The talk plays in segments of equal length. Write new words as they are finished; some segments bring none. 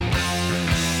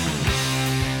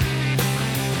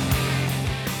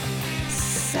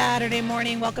Saturday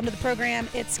morning. Welcome to the program.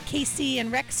 It's Casey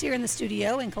and Rex here in the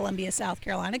studio in Columbia, South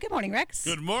Carolina. Good morning, Rex.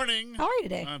 Good morning. How are you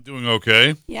today? I'm doing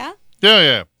okay. Yeah?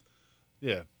 Yeah.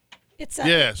 It's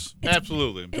Yes,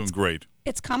 absolutely. I'm doing great.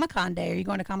 It's Comic-Con Day. Are you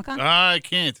going to Comic-Con? I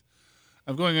can't.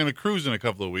 I'm going on a cruise in a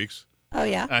couple of weeks. Oh,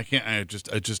 yeah? I can't. I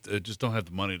just don't have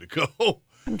the money to go.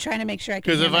 I'm trying to make sure I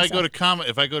can. Because if I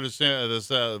go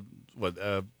to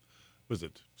was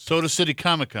it Soda City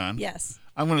Comic-Con? Yes.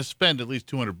 I'm going to spend at least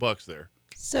 $200 there.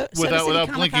 So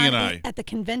without blinking an eye. At the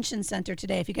convention center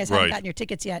today. If you guys haven't gotten your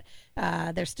tickets yet,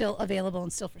 they're still available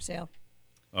and still for sale.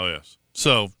 Oh yes.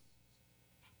 So,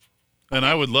 and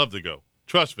I would love to go.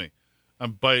 Trust me. I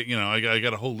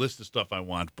got a whole list of stuff I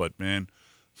want, but man,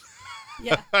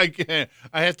 yeah, I can't.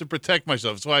 I have to protect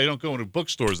myself. That's why I don't go into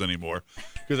bookstores anymore,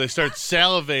 because I start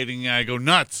salivating and I go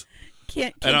nuts.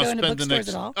 Can't go into bookstores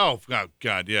at all. Oh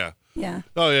God, yeah. Yeah.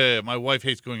 Oh yeah. My wife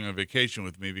hates going on vacation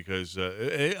with me because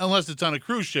unless it's on a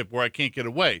cruise ship where I can't get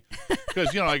away.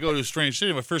 Because I go to a strange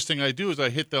city. The first thing I do is I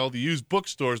hit all the used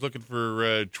bookstores looking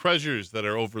for treasures that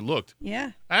are overlooked.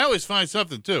 Yeah. I always find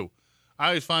something too. I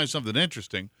always find something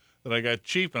interesting that I got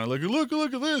cheap, and I look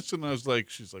at this, and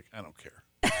she's like, I don't care.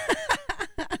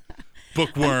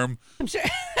 Bookworm. I'm sure.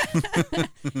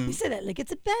 You said that like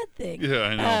it's a bad thing. Yeah,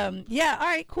 I know. Yeah, all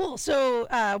right, cool. So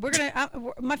we're going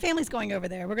to, my family's going over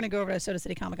there. We're going to go over to Soda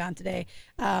City Comic-Con today.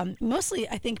 Mostly,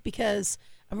 I think, because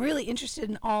I'm really interested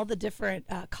in all the different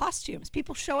costumes.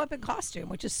 People show up in costume,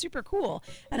 which is super cool.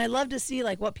 And I love to see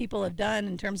like what people have done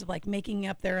in terms of like making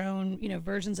up their own,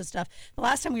 versions of stuff. The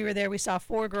last time we were there, we saw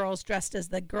 4 girls dressed as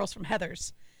the girls from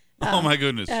Heathers. Oh my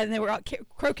goodness! And they were all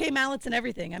croquet mallets and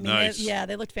everything. I mean, nice.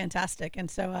 they looked fantastic. And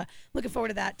so looking forward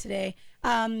to that today.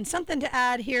 Something to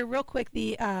add here real quick.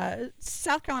 The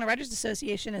South Carolina Writers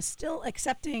Association is still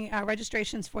accepting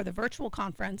registrations for the virtual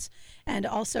conference and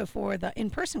also for the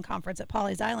in-person conference at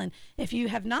Pawleys Island. If you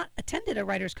have not attended a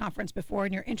writers conference before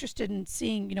and you're interested in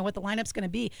seeing, what the lineup's going to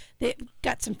be, they've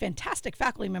got some fantastic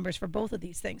faculty members for both of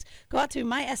these things. Go out to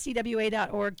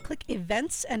myscwa.org, click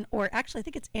events, or actually I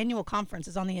think it's annual conference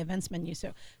is on the events menu.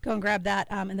 So go and grab that.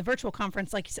 And the virtual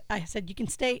conference, like I said, you can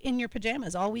stay in your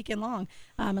pajamas all weekend long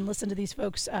and listen to these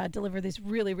folks deliver these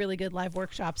really, really good live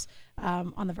workshops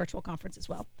on the virtual conference as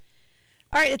well.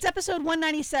 All right, it's episode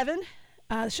 197.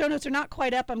 The show notes are not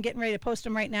quite up. I'm getting ready to post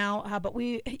them right now. But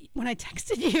when I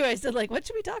texted you, I said, what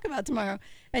should we talk about tomorrow?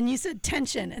 And you said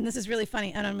tension. And this is really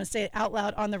funny. And I'm going to say it out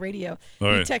loud on the radio. All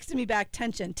right. You texted me back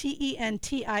tension,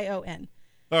 Tention.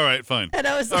 All right, fine. And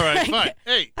I was all like, right, fine.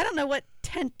 Hey. I don't know what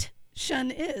tension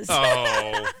is.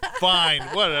 Oh, fine,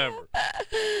 whatever.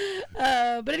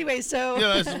 But anyway, so.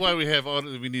 Yeah, this is why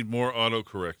we need more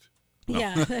autocorrect. No.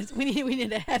 Yeah, we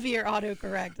need a heavier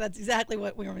autocorrect. That's exactly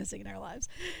what we were missing in our lives,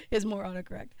 is more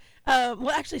autocorrect.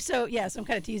 Well, actually, so I'm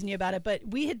kind of teasing you about it, but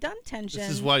we had done tension. This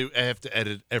is why I have to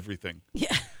edit everything.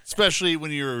 Yeah. Especially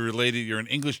when you're an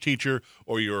English teacher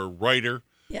or you're a writer.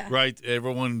 Yeah. Right?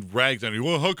 Everyone rags on you.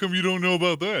 Well, how come you don't know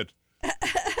about that?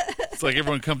 It's like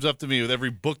everyone comes up to me with every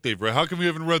book they've read. How come you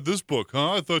haven't read this book,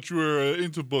 huh? I thought you were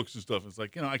into books and stuff. It's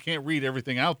like, I can't read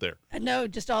everything out there. No,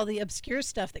 just all the obscure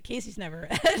stuff that Casey's never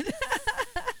read.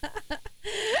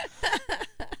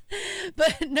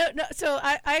 But no. So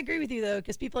I agree with you, though,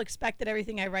 because people expect that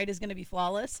everything I write is going to be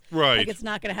flawless. Right. Like it's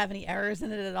not going to have any errors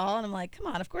in it at all. And I'm like, come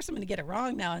on, of course I'm going to get it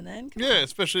wrong now and then. Come on.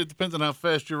 Especially it depends on how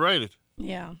fast you write it.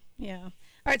 Yeah.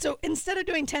 All right, so instead of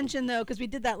doing tension, though, because we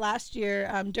did that last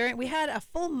year, we had a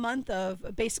full month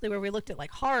of basically where we looked at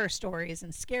like horror stories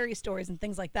and scary stories and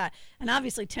things like that. And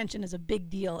obviously tension is a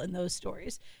big deal in those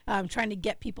stories, trying to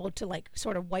get people to like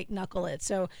sort of white knuckle it.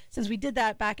 So since we did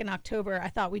that back in October, I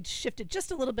thought we'd shift it just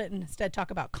a little bit and instead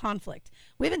talk about conflict.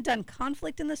 We haven't done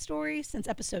conflict in the story since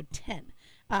episode 10.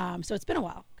 So it's been a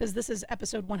while because this is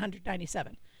episode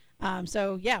 197.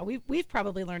 We've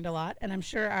probably learned a lot, and I'm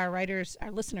sure our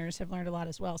listeners have learned a lot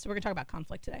as well. So we're going to talk about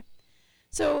conflict today.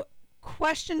 So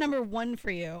question number 1 for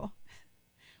you.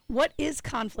 What is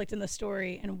conflict in the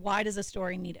story, and why does a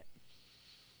story need it?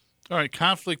 All right,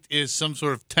 conflict is some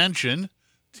sort of tension,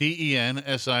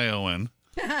 Tension,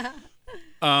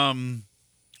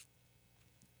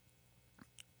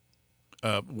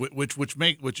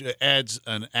 which adds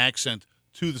an accent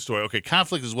to the story. Okay,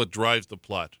 conflict is what drives the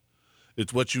plot.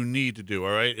 It's what you need to do,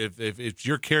 all right? If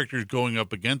your character is going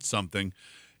up against something,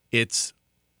 it's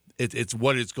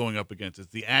what it's going up against.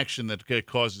 It's the action that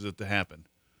causes it to happen.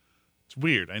 It's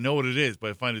weird. I know what it is, but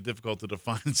I find it difficult to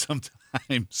define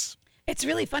sometimes. It's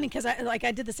really funny because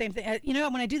I did the same thing.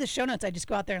 When I do the show notes, I just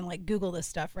go out there and like Google this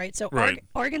stuff, right? So right.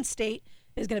 Oregon State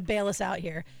is going to bail us out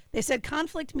here. They said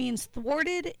conflict means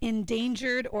thwarted,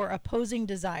 endangered, or opposing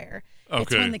desire. Okay.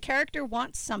 It's when the character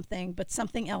wants something, but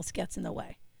something else gets in the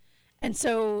way. And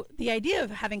so the idea of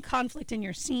having conflict in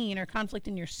your scene or conflict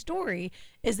in your story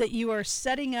is that you are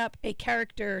setting up a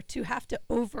character to have to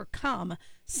overcome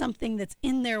something that's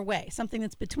in their way, something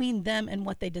that's between them and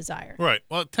what they desire. Right.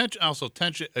 Well, tension,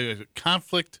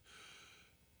 conflict.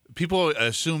 People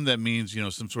assume that means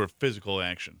some sort of physical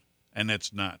action, and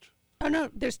that's not. Oh no,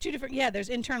 there's two different. Yeah, there's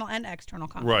internal and external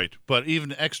conflict. Right. But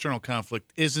even external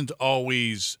conflict isn't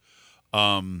always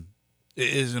physical.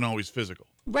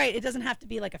 Right. It doesn't have to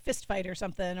be like a fist fight or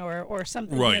something, or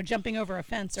something. Right. Jumping over a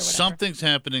fence or whatever. Something's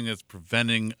happening that's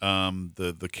preventing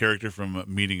the character from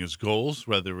meeting his goals,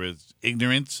 whether it's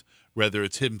ignorance, whether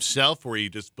it's himself, where he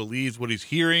just believes what he's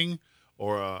hearing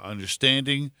or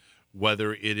understanding,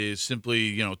 whether it is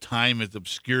simply time has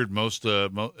obscured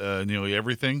nearly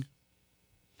everything.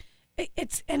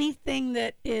 It's anything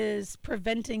that is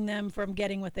preventing them from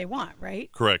getting what they want,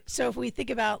 right? Correct. So if we think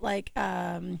about like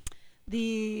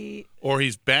or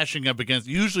he's bashing up against.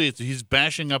 Usually, he's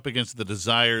bashing up against the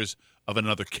desires of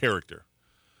another character.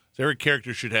 So every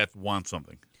character should want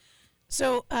something.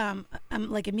 So,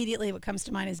 like immediately, what comes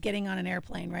to mind is getting on an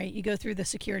airplane. Right, you go through the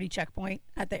security checkpoint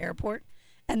at the airport,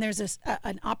 and there's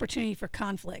an opportunity for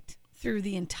conflict through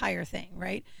the entire thing.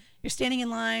 Right, you're standing in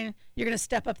line. You're going to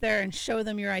step up there and show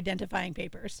them your identifying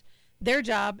papers. Their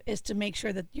job is to make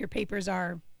sure that your papers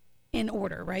are in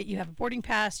order. Right, you have a boarding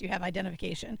pass. You have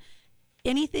identification.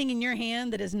 Anything in your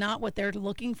hand that is not what they're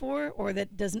looking for, or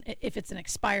that doesn't, if it's an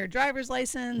expired driver's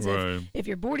license, right. if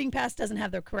your boarding pass doesn't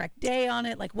have the correct day on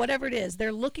it, like whatever it is,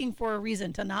 they're looking for a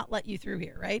reason to not let you through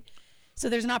here, right? So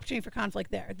there's an opportunity for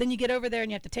conflict there. Then you get over there and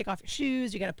you have to take off your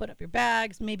shoes. You got to put up your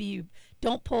bags. Maybe you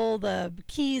don't pull the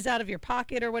keys out of your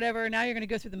pocket or whatever. Now you're going to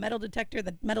go through the metal detector.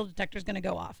 The metal detector is going to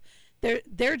go off.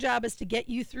 Their job is to get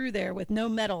you through there with no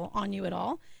metal on you at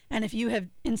all. And if you have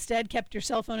instead kept your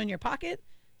cell phone in your pocket,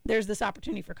 there's this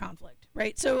opportunity for conflict,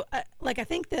 right? So, I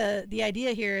think the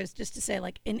idea here is just to say,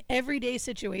 like, in everyday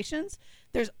situations,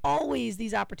 there's always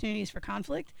these opportunities for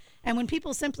conflict. And when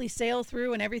people simply sail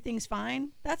through and everything's fine,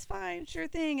 that's fine, sure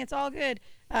thing, it's all good.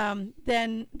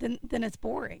 Then it's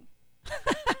boring.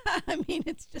 I mean,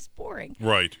 it's just boring,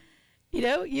 right? You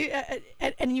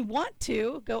and you want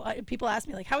to go. People ask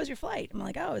me like, "How was your flight?" I'm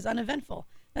like, "Oh, it was uneventful."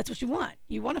 That's what you want.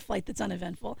 You want a flight that's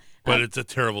uneventful. But it's a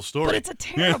terrible story. But it's a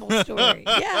terrible story.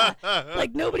 Yeah.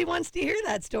 Like nobody wants to hear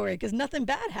that story because nothing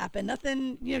bad happened.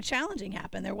 Nothing, challenging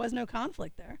happened. There was no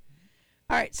conflict there.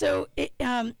 All right. So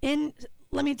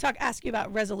let me ask you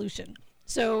about resolution.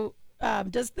 So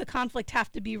does the conflict have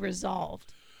to be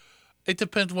resolved? It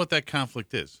depends what that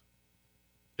conflict is.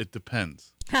 It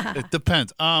depends. It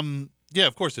depends. Yeah,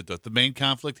 of course it does. The main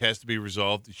conflict has to be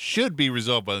resolved. It should be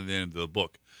resolved by the end of the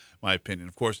book. My opinion.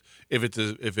 Of course, if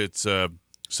it's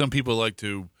some people like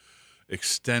to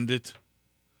extend it.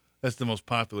 That's the most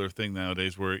popular thing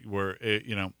nowadays. Where it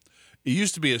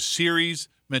used to be a series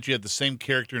meant you had the same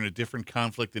character in a different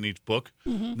conflict in each book.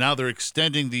 Mm-hmm. Now they're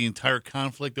extending the entire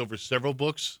conflict over several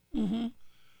books. Mm-hmm.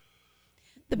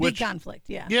 Big conflict,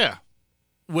 yeah. Yeah.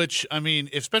 Which, I mean,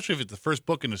 especially if it's the first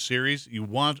book in a series, you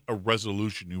want a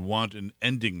resolution. You want an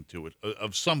ending to it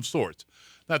of some sort.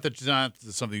 Not that it's not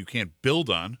something you can't build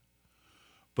on,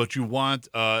 but you want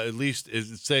at least,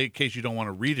 say, in case you don't want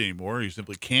to read anymore, you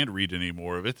simply can't read any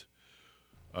more of it.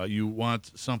 You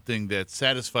want something that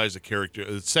satisfies the character,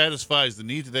 that satisfies the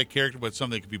needs of that character, but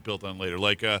something that can be built on later.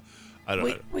 Like, I don't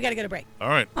know. We got to go to break. All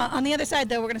right. On the other side,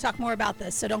 though, we're going to talk more about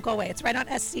this, so don't go away. It's right on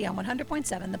SC on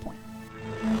 100.7 The Point.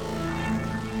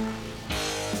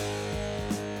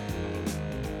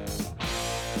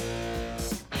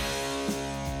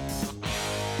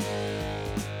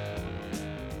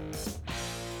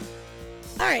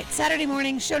 All right, Saturday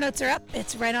morning show notes are up.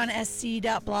 It's right on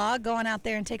sc.blog. Go on out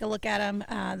there and take a look at them.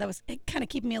 That was kind of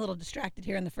keeping me a little distracted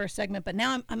here in the first segment, but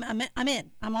now I'm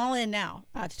in. I'm all in now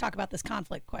to talk about this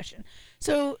conflict question.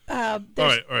 So, all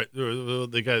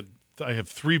right. I have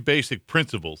three basic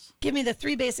principles. Give me the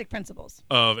three basic principles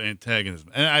of antagonism,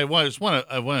 and I want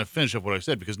to finish up what I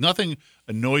said because nothing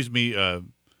annoys me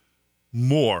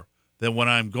more than when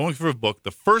I'm going through a book,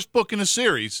 the first book in a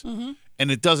series, mm-hmm.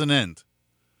 and it doesn't end.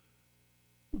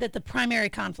 That the primary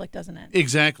conflict doesn't end.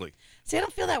 Exactly. See, I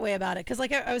don't feel that way about it because,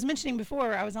 like I was mentioning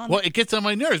before, I was on. Well, it gets on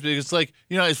my nerves because it's like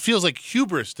it feels like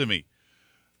hubris to me.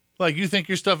 Like you think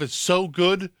your stuff is so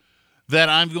good that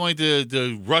I'm going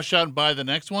to rush out and buy the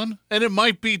next one, and it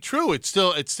might be true.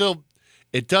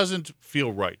 It doesn't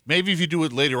feel right. Maybe if you do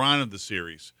it later on in the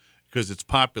series because it's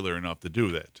popular enough to do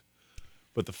that.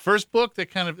 But the first book,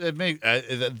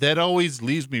 that always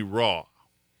leaves me raw.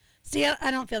 See,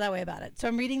 I don't feel that way about it. So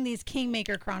I'm reading these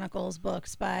Kingmaker Chronicles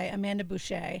books by Amanda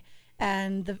Boucher,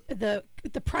 and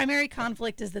the primary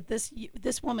conflict is that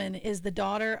this woman is the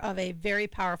daughter of a very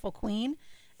powerful queen,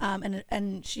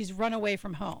 and she's run away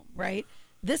from home, right?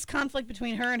 This conflict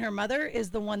between her and her mother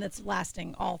is the one that's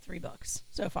lasting all 3 books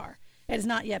so far. It has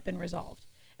not yet been resolved,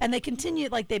 and they continue,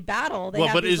 like, they battle. They Well,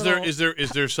 have but these is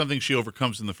there something she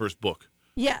overcomes in the first book?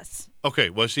 Yes. Okay,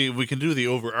 well, see, we can do the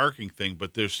overarching thing,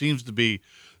 but there needs to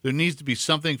be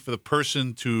something for the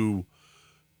person to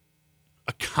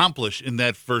accomplish in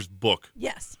that first book,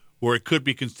 Yes. where it could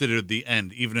be considered the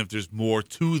end, even if there's more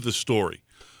to the story.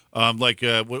 We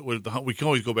can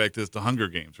always go back to this, the Hunger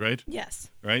Games, right? Yes.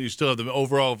 Right. You still have the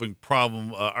overarching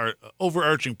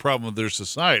problem of their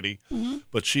society,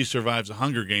 but she survives the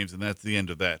Hunger Games, and that's the end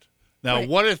of that. Now, Right.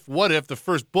 what if the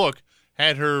first book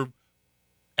had her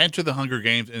enter the Hunger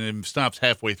Games and it stops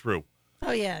halfway through?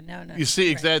 Oh yeah. No. You see, You're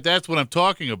right. exactly. That's what I'm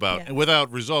talking about, Yeah. and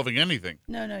without resolving anything.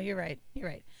 No, you're right. You're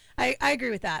right. I agree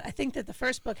with that. I think that the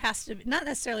first book has to not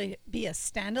necessarily be a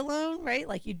standalone, right?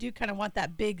 Like, you do kind of want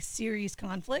that big series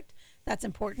conflict. That's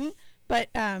important. But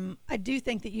I do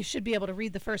think that you should be able to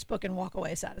read the first book and walk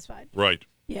away satisfied. Right.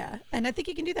 Yeah. And I think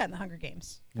you can do that in the Hunger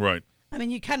Games. Right. I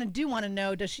mean, you kind of do want to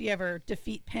know, does she ever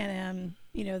defeat Panem,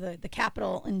 the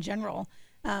capital in general?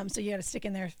 So you got to stick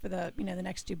in there for the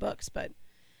next 2 books. But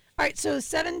all right, so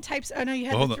 7 types. Oh no, you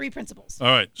had Hold the on. 3 principles. All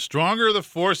right. Stronger the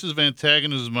forces of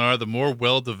antagonism are, the more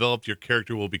well-developed your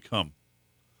character will become.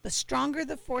 The stronger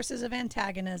the forces of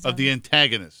antagonism Of the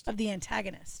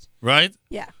antagonist. Right?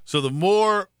 Yeah. So the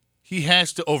more he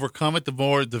has to overcome it, the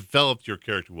more developed your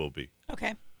character will be.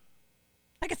 Okay.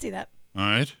 I can see that. All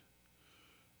right.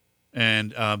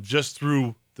 And just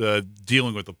through the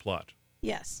dealing with the plot.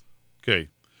 Yes. Okay.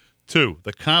 2,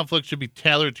 the conflict should be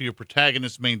tailored to your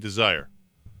protagonist's main desire.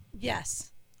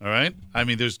 Yes. All right? I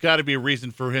mean, there's got to be a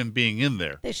reason for him being in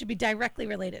there. They should be directly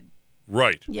related.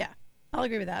 Right. Yeah. I'll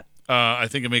agree with that. I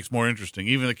think it makes more interesting.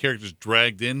 Even the character's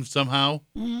dragged in somehow,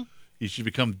 you should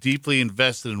become deeply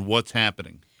invested in what's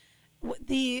happening.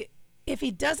 If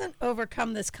he doesn't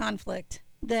overcome this conflict,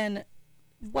 then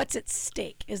what's at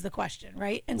stake is the question,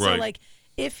 right? And so, Right. like,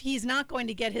 if he's not going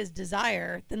to get his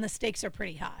desire, then the stakes are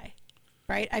pretty high,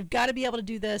 right? I've got to be able to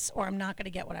do this, or I'm not going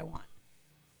to get what I want.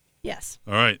 Yes.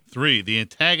 All right. 3, the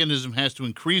antagonism has to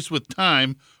increase with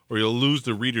time, or you'll lose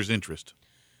the reader's interest.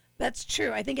 That's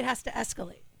true. I think it has to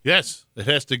escalate. Yes, it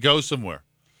has to go somewhere.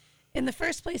 In the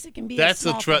first place, it can be That's a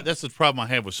small thing. that's the problem I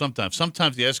have with sometimes.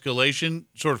 Sometimes the escalation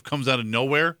sort of comes out of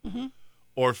nowhere,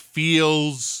 or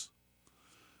feels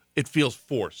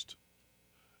forced.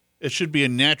 It should be a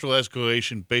natural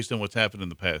escalation based on what's happened in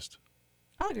the past,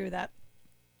 I'll agree with that.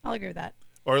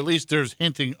 or at least there's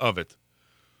hinting of it.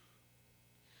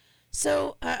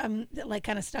 So I'm like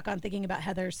kind of stuck on thinking about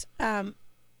Heather's. Now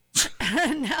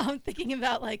I'm thinking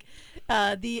about like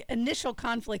the initial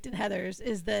conflict in Heather's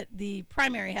is that the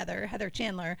primary Heather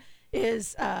Chandler,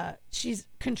 is she's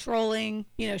controlling,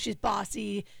 she's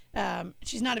bossy.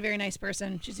 She's not a very nice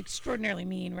person. She's extraordinarily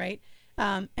mean, right?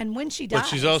 And when she dies, But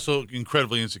she's also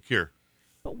incredibly insecure.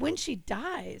 But when she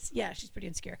dies, yeah, she's pretty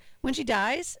insecure. When she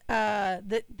dies,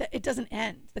 it doesn't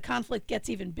end. The conflict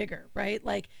gets even bigger, right?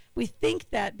 Like, we think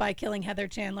that by killing Heather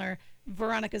Chandler,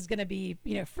 Veronica's going to be,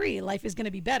 free. Life is going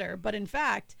to be better. But in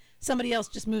fact, somebody else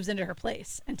just moves into her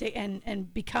place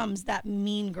and becomes that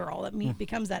mean girl,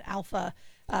 becomes that alpha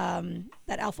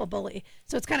bully.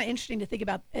 So it's kind of interesting to think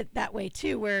about it that way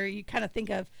too, where you kind of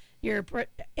think of your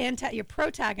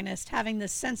protagonist having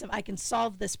this sense of, I can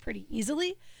solve this pretty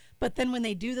easily. But then when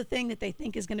they do the thing that they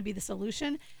think is going to be the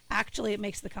solution, actually it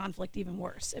makes the conflict even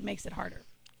worse. It makes it harder.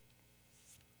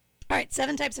 All right,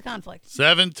 7 types of conflict.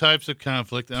 7 types of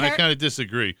conflict, and I Char- kind of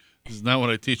disagree. This is not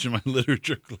what I teach in my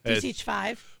literature class. Do you teach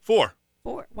 5? 4.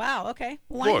 4. Wow, okay.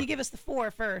 Well, why 4. don't you give us the 4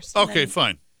 first? and Okay, then-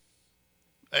 fine.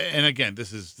 And again,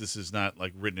 this is not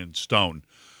like written in stone.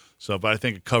 So, but I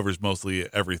think it covers mostly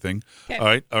everything.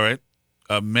 Okay. All right.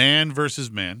 Man versus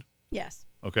man. Yes.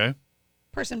 Okay.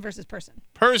 Person versus person.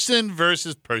 Person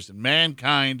versus person.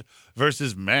 Mankind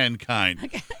versus mankind.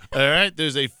 Okay. All right.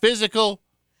 There's a physical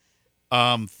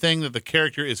thing that the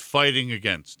character is fighting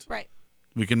against. Right.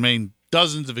 We can name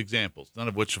dozens of examples, none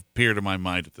of which appear to my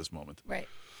mind at this moment. Right.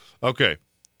 Okay.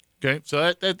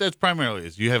 So that's primarily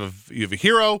it. You have a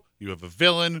hero, you have a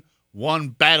villain. One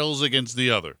battles against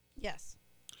the other, Yes.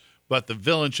 but the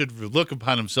villain should look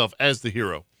upon himself as the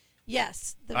hero.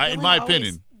 Yes. The In villain my always-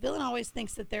 opinion. Villain always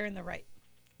thinks that they're in the right.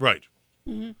 Right.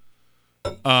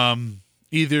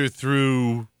 Either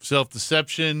through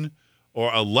self-deception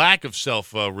or a lack of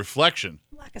self-reflection.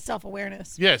 Lack of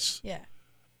self-awareness. Yes. Yeah.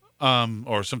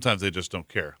 Or sometimes they just don't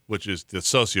care, which is the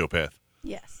sociopath.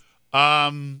 Yes.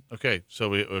 Okay.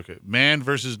 Man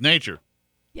versus nature.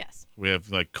 Yes. We have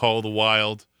like Call of the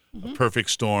Wild, A Perfect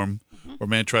Storm, where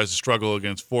man tries to struggle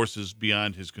against forces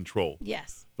beyond his control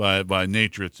Yes. by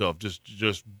nature itself,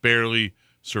 just barely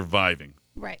surviving.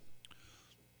 Right.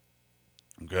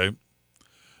 Okay.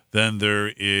 Then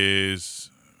there is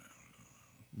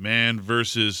man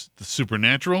versus the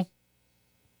supernatural.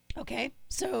 Okay.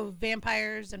 So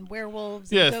vampires and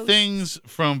werewolves. Yeah, and ghosts, things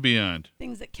from beyond.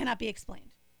 things that cannot be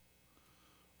explained.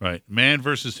 Right. Man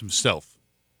versus himself.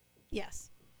 Yes.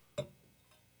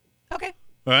 Okay.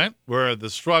 All right. Where the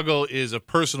struggle is a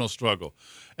personal struggle.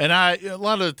 And a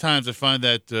lot of the times I find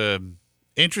that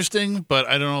interesting, but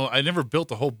I don't know. I never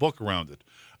built a whole book around it.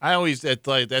 I always, that's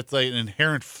like an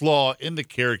inherent flaw in the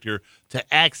character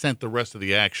to accent the rest of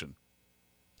the action.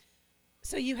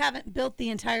 So you haven't built the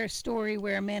entire story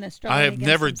where a man is struggling I have against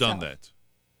never himself. done that.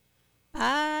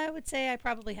 I would say I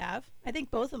probably have. I think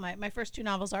both of my first two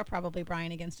novels are probably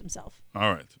Brian against himself.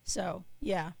 All right. So,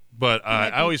 yeah. But might I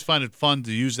be- always find it fun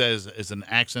to use that as an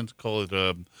accent, call it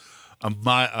a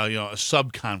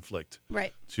sub-conflict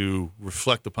Right. to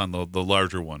reflect upon the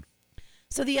larger one.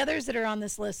 So the others that are on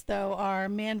this list, though, are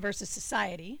man versus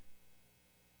society.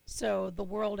 So the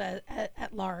world at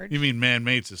large. You mean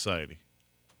man-made society?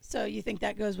 So you think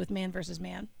that goes with man versus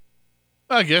man?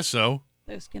 I guess so.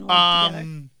 Those can work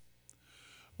together.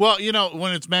 Well,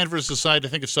 when it's man versus society,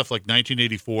 I think it's stuff like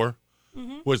 1984,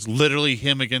 where it's literally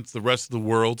him against the rest of the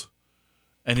world,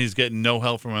 and he's getting no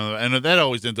help from another. And that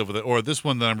always ends up with it. Or this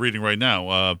one that I'm reading right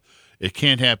now, It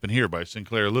Can't Happen Here by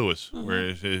Sinclair Lewis, where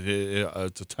a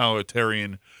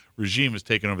totalitarian regime has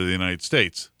taken over the United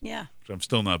States, Yeah. which I'm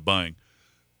still not buying.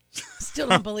 Still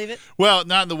don't believe it. Well,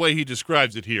 not in the way he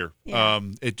describes it here. Yeah.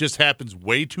 It just happens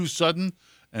way too sudden,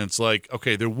 and it's like,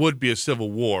 okay, there would be a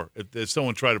civil war if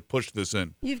someone tried to push this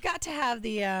in. You've got to have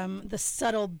the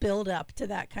subtle build up to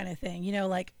that kind of thing.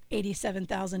 Like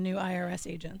 87,000 new IRS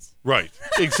agents. Right.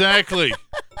 Exactly.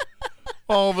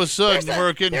 All of a sudden,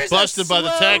 we're getting there's a busted by the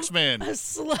tax man. A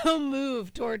slow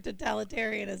move toward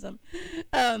totalitarianism.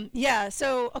 Yeah.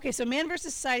 So Man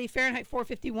versus Society, Fahrenheit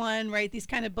 451. Right. These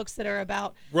kind of books that are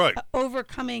about Right.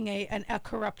 overcoming a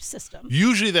corrupt system.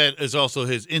 Usually that is also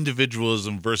his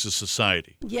individualism versus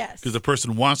society. Yes. Because the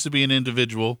person wants to be an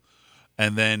individual,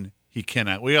 and then he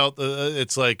cannot.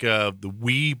 It's like the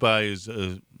We by his,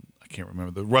 I can't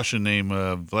remember the Russian name,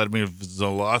 Vladimir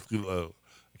Zoloth.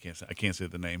 I can't say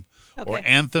the name. Okay. Or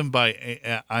Anthem by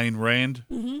Ayn Rand.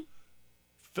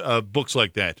 Books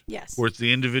like that. Yes. Where it's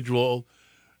the individual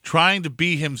trying to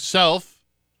be himself,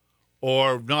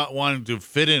 or not wanting to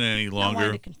fit in any Not longer.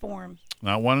 wanting to conform.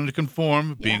 Not wanting to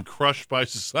conform, being Yeah. crushed by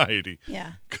society.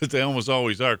 Yeah. Because they almost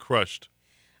always are crushed.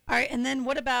 All right. And then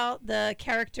what about the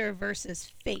character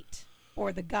versus fate,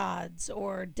 or the gods,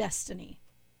 or destiny?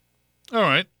 All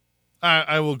right.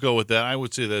 I will go with that. I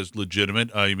would say that is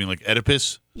legitimate. You mean like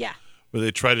Oedipus, Yeah. where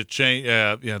they try to change,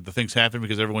 the things happen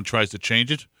because everyone tries to change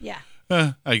it? Yeah.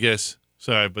 I guess.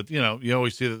 Sorry, but you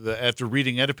always see that after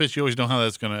reading Oedipus, you always know how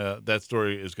that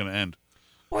story is gonna end.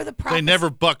 Or the prophecy. They never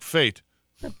buck fate.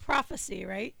 The prophecy,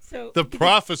 right? So The you think-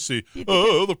 prophecy. you think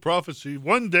Oh, the prophecy.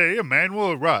 One day a man will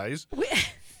arise.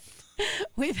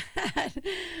 we're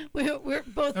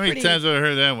both How many pretty. times have I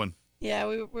heard that one? Yeah,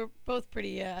 we're both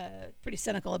pretty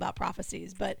cynical about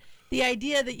prophecies, but the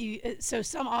idea that so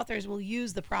some authors will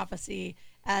use the prophecy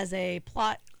as a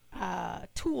plot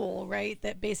tool, right?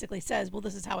 That basically says, well,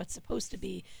 this is how it's supposed to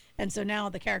be, and so now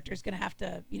the character is going to have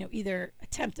to, either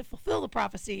attempt to fulfill the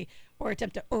prophecy or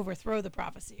attempt to overthrow the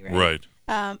prophecy, right?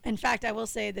 Right. In fact, I will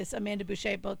say this Amanda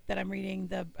Boucher book that I'm reading,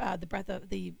 the Breath of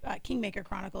the Kingmaker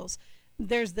Chronicles.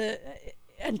 There's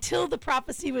until the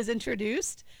prophecy was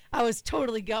introduced, I was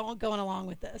totally going along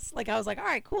with this. Like I was like, all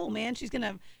right, cool, man. She's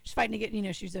fighting to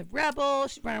get, she's a rebel.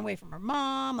 She's running away from her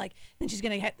mom. Like then she's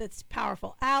gonna get this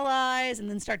powerful allies, and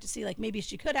then start to see like maybe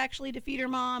she could actually defeat her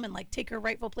mom and like take her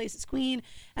rightful place as queen.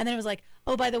 And then it was like,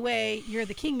 oh, by the way, you're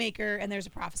the kingmaker, and there's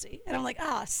a prophecy. And I'm like,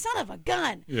 son of a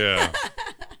gun. Yeah.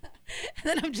 And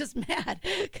then I'm just mad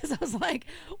because I was like,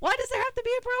 why does there have to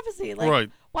be a prophecy? Like,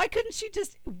 Right. Why couldn't she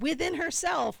just within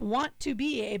herself want to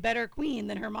be a better queen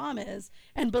than her mom is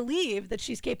and believe that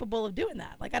she's capable of doing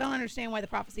that? Like, I don't understand why the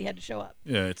prophecy had to show up.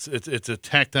 Yeah, it's a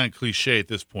tacked on cliche at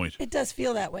this point. It does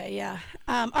feel that way, yeah.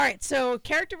 All right, so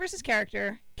character versus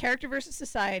character, character versus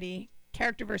society,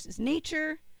 character versus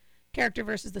nature, character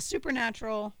versus the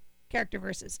supernatural, character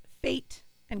versus fate,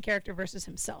 and character versus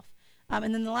himself.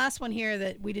 And then the last one here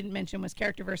that we didn't mention was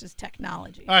character versus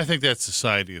technology. I think that's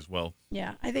society as well.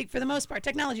 Yeah, I think for the most part,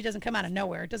 technology doesn't come out of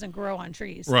nowhere. It doesn't grow on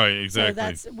trees. Right,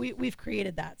 exactly. So we've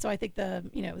created that. So I think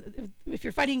if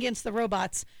you're fighting against the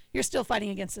robots, you're still fighting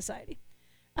against society.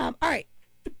 All right,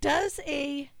 does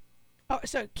a Oh,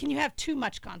 so can you have too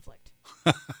much conflict?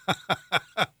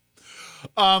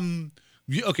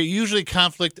 Okay, usually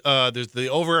conflict, there's the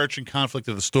overarching conflict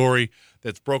of the story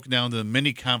that's broken down into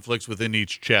many conflicts within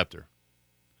each chapter.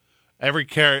 Every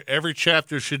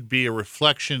chapter should be a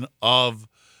reflection of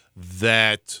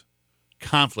that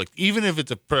conflict, even if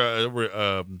it's a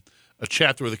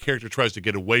chapter where the character tries to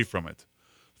get away from it.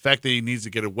 The fact that he needs to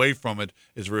get away from it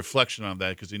is a reflection on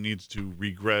that because he needs to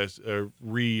regress,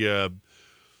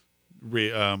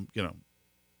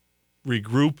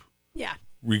 regroup, Yeah,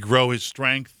 regrow his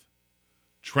strength,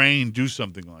 train, do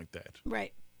something like that.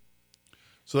 right.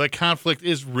 So that conflict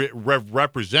is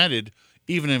represented,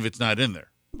 even if it's not in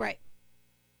there. Right.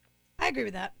 I agree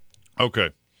with that. Okay.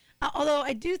 Although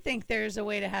I do think there's a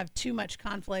way to have too much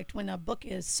conflict when a book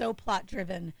is so plot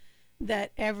driven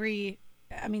that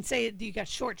say you got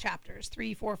short chapters,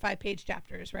 3, 4, 5 page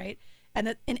chapters, right? And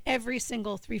that in every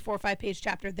single 3, 4, 5 page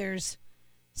chapter, there's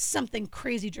something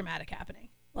crazy dramatic happening.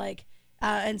 Like,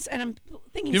 and I'm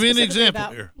thinking Give me an specifically example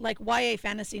about here. like YA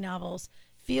fantasy novels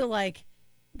feel like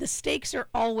the stakes are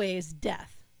always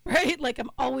death, right? Like I'm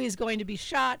always going to be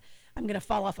shot. I'm going to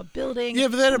fall off a building. Yeah,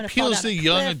 but that I'm gonna fall appeals down to a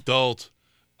young cliff. adult.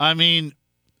 I mean,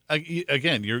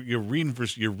 again, you're reading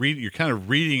you're kind of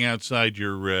reading outside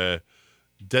your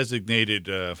designated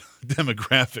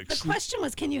demographics. The question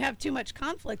was, can you have too much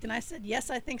conflict? And I said, yes,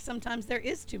 I think sometimes there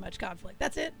is too much conflict.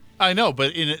 That's it. I know,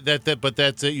 but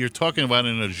that's it. You're talking about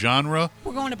in a genre.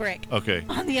 We're going to break. Okay.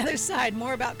 On the other side,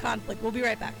 more about conflict. We'll be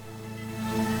right back.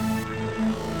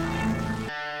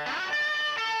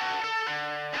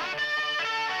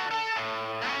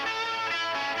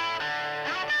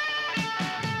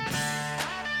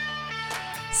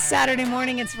 Saturday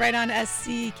morning, it's right on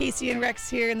SC. Casey and Rex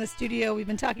here in the studio. We've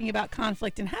been talking about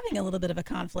conflict and having a little bit of a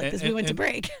conflict as we went to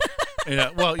break.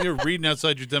 Yeah, well, you're reading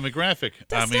outside your demographic.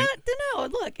 That's no,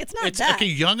 look, it's not it's that. like a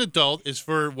young adult is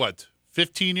for what?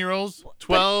 15-year-olds,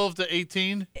 12 to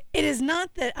 18. It is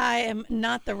not that I am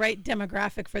not the right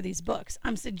demographic for these books.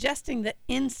 I'm suggesting that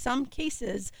in some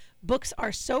cases, books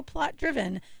are so plot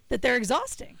driven that they're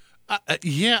exhausting.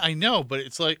 Yeah, I know, but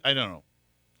it's like I don't know.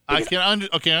 Because-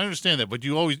 I understand that, but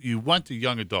you want the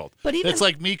young adult. But even- that's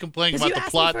like me complaining Because about you the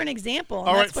asked plot. me for an example, and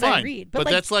All right, that's what fine. I read. But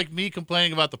like, that's like me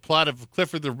complaining about the plot of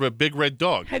Clifford the Big Red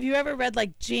Dog. have you ever read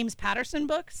like James Patterson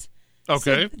books?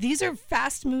 Okay. So these are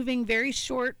fast-moving, very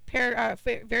short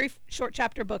very short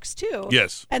chapter books too.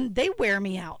 Yes. And they wear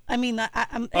me out. I mean,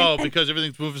 I'm. Because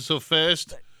everything's moving so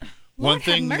fast. Lord One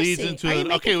thing have leads mercy. into Are you it.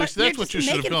 making Okay, fun- well, that's you're what just you should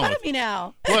have making gone fun with. of me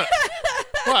now. What?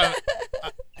 What?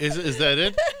 Is that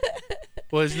it?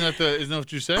 Well, isn't that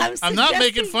what you said? I'm not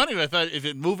making suggesting- fun of you. I thought if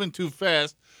it's moving too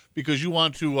fast because you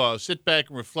want to sit back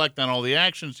and reflect on all the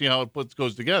action, see how it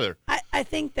goes together. I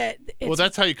think that it's, Well,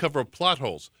 that's how you cover up plot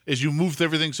holes. Is you move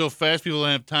everything so fast, people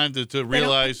don't have time to they don't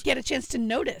realize. get a chance to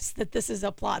notice that this is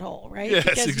a plot hole, right? Yes,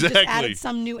 because exactly. You just added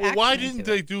some new Well, action why into didn't it.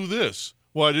 they do this?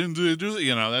 Why didn't they do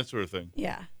that? That sort of thing.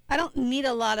 Yeah. I don't need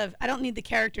the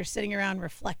character sitting around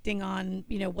reflecting on,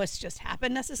 what's just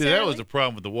happened See, necessarily. that was the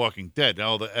problem with The Walking Dead.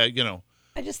 All the,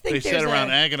 I just they think sat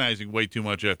around agonizing way too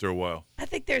much after a while. I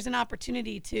think there's an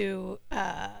opportunity to,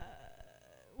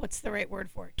 what's the right word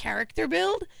for it? Character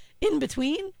build in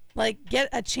between. Like get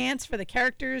a chance for the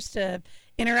characters to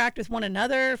interact with one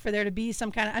another, for there to be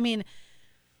some kind of,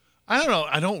 I don't know.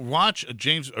 I don't watch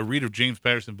a read of James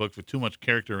Patterson book with too much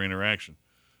character interaction.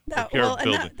 no, Character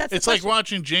building. that's the It's like question.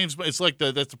 watching James. It's like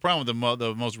that's the problem with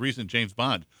the most recent James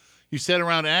Bond. He sat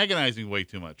around agonizing way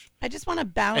too much I just want to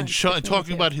balance. and between the talking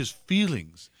two. about his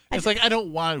feelings. It's like I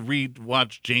don't want to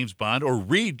watch James Bond or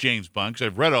read James Bond because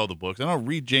I've read all the books. I don't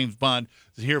read James Bond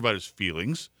to hear about his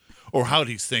feelings or how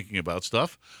he's thinking about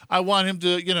stuff. I want him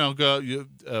to,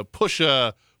 go push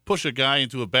a guy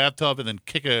into a bathtub and then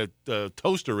kick a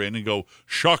toaster in and go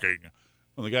shocking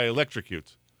when the guy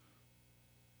electrocutes.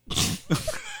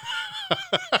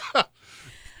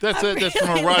 That's from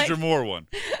a really Roger like- Moore one.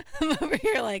 I'm over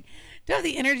here like, do I have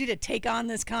the energy to take on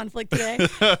this conflict today?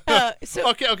 So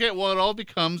Okay. Well, it all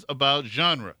becomes about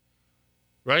genre,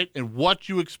 right? And what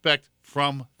you expect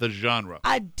from the genre.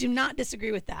 I do not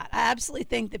disagree with that. I absolutely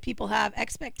think that people have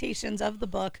expectations of the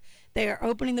book. They are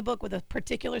opening the book with a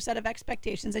particular set of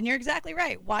expectations, and you're exactly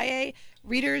right. YA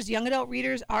readers, young adult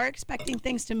readers, are expecting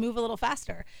things to move a little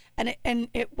faster.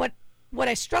 What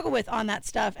I struggle with on that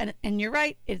stuff, and you're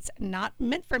right, it's not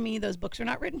meant for me. Those books are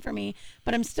not written for me.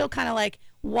 But I'm still kind of like,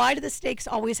 why do the stakes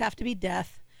always have to be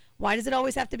death? Why does it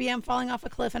always have to be I'm falling off a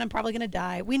cliff and I'm probably going to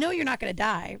die? We know you're not going to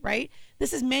die, right?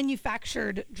 This is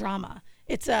manufactured drama.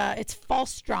 It's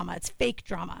false drama. It's fake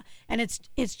drama, and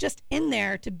it's just in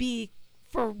there to be,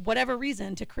 for whatever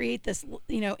reason, to create this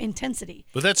intensity.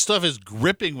 But that stuff is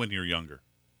gripping when you're younger.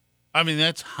 I mean,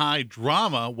 that's high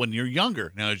drama when you're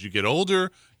younger. Now, as you get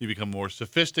older, you become more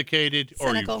sophisticated, or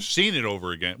Cynical. you've seen it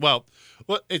over again. Well,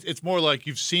 it's more like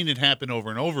you've seen it happen over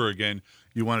and over again.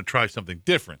 You want to try something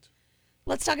different.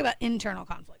 Let's talk about internal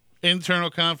conflict. Internal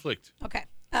conflict. Okay.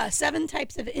 7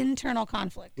 types of internal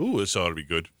conflict. Ooh, this ought to be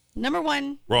good. Number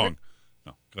 1. Wrong.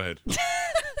 No, go ahead.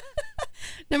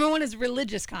 Number 1 is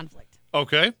religious conflict.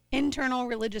 Okay. Internal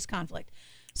religious conflict.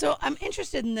 So I'm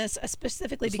interested in this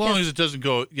specifically As because long as it doesn't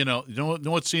go, you know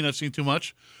what scene I've seen too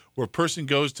much? Where a person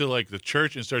goes to like the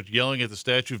church and starts yelling at the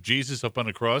statue of Jesus up on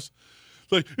the cross.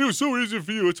 It's like, it was so easy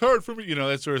for you, it's hard for me,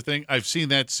 that sort of thing. I've seen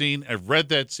that scene. I've read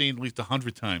that scene at least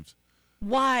 100 times.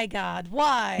 why, God?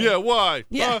 Why? Yeah, why?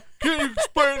 Yeah. Can you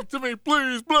explain it to me,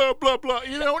 please? Blah, blah, blah.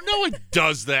 No one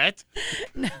does that.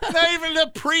 No. Not even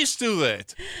the priests do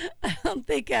that. I don't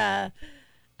think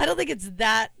it's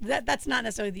that's not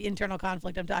necessarily the internal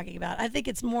conflict I'm talking about. I think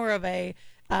it's more of a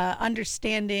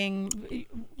understanding.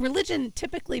 Religion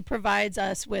typically provides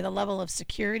us with a level of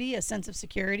security, a sense of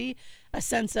security, a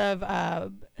sense of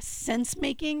sense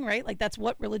making, right? Like that's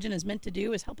what religion is meant to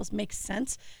do, is help us make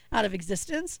sense out of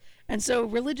existence. And so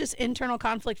religious internal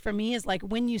conflict for me is like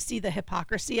when you see the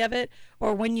hypocrisy of it,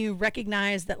 or when you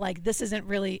recognize that like this isn't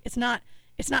really, it's not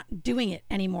doing it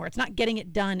anymore. It's not getting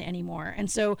it done anymore. And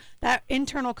so that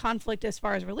internal conflict, as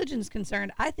far as religion is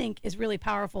concerned, I think is really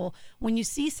powerful when you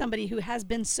see somebody who has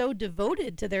been so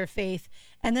devoted to their faith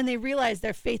and then they realize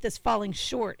their faith is falling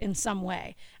short in some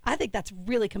way. I think that's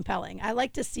really compelling. I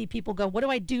like to see people go, what do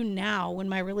I do now when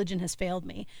my religion has failed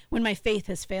me, when my faith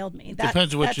has failed me? That,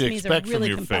 depends on what you to me is a expect from really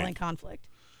your compelling faith. conflict.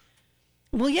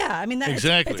 Well, yeah. I mean,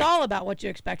 Exactly. it's all about what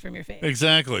you expect from your faith.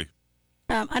 Exactly.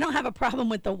 I don't have a problem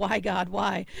with the why, God,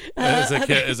 why. As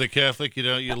a Catholic,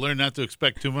 you learn not to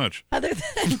expect too much. Other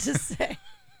than to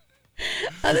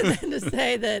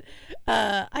say that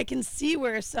I can see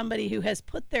where somebody who has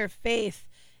put their faith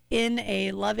in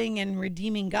a loving and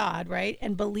redeeming God, right,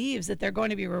 and believes that they're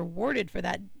going to be rewarded for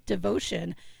that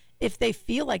devotion, if they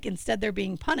feel like instead they're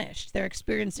being punished, they're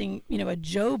experiencing, a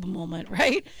Job moment,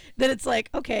 right? That it's like,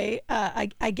 okay,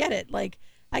 I get it. Like,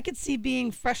 I could see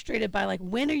being frustrated by like,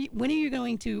 when are you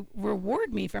going to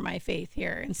reward me for my faith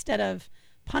here instead of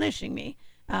punishing me?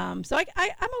 So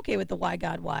I'm okay with the why,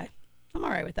 God, why. I'm all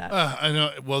right with that. I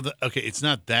know. Well, okay, it's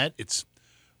not that. It's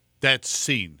that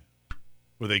scene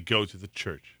where they go to the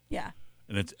church. Yeah.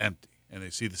 And it's empty, and they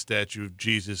see the statue of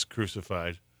Jesus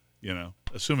crucified.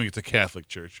 Assuming it's a Catholic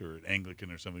church or an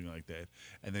Anglican or something like that,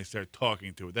 and they start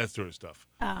talking to it, that sort of stuff.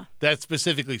 That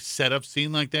specifically set up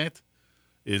scene like that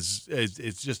is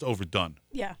it's just overdone.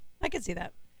 Yeah, I could see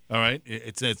that. All right,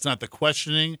 it's not the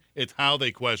questioning; it's how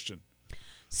they question.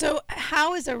 So,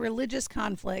 how is a religious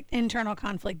conflict, internal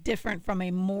conflict, different from a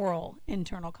moral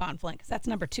internal conflict? Because that's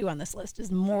number 2 on this list: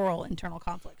 is moral internal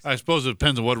conflicts. I suppose it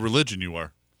depends on what religion you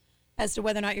are. As to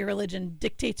whether or not your religion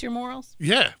dictates your morals.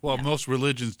 Yeah, well, most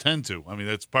religions tend to. I mean,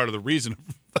 that's part of the reason.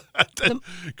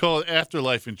 Call it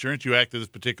afterlife insurance. You act in this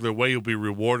particular way, you'll be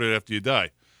rewarded after you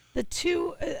die. The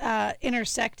two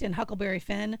intersect in Huckleberry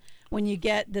Finn when you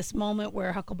get this moment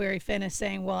where Huckleberry Finn is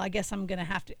saying, well, I guess I'm going to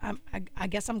have to, I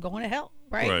guess I'm going to hell,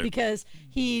 right? Because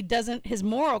his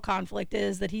moral conflict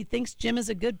is that he thinks Jim is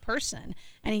a good person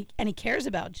and he cares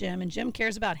about Jim and Jim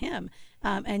cares about him.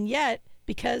 And yet,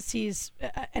 because he's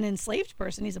an enslaved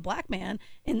person, he's a black man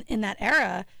in that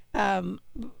era,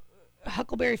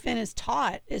 Huckleberry Finn is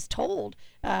told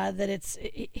that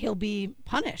he'll be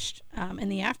punished in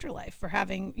the afterlife for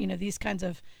having these kinds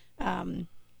of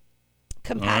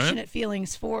compassionate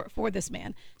feelings for this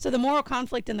man. So the moral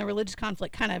conflict and the religious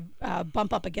conflict kind of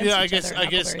bump up against each other. I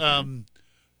guess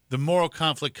the moral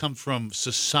conflict comes from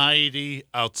society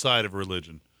outside of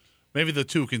religion. Maybe those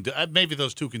two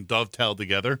can dovetail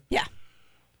together. Yeah,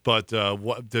 but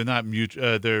they're not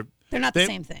mutual. They're not the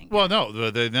same thing. Well,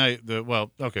 no, they're not.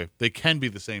 Well, okay, they can be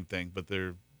the same thing, but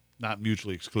they're not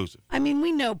mutually exclusive. I mean,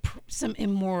 we know some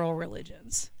immoral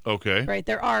religions. Okay. Right?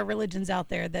 There are religions out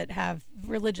there that have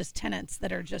religious tenets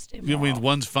that are just immoral. You mean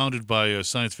ones founded by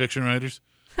science fiction writers?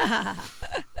 A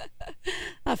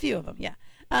few of them, yeah.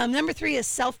 Number 3 is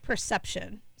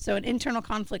self-perception. So an internal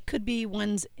conflict could be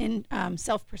one's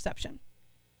self-perception.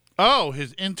 Oh,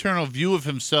 his internal view of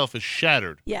himself is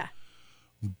shattered. Yeah.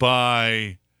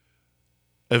 By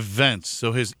events.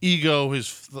 So his ego, his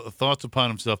thoughts upon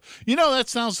himself. That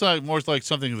sounds like more like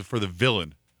something for the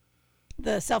villain.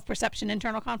 The self-perception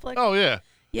internal conflict? Oh, yeah.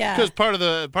 Yeah. Because part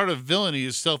of villainy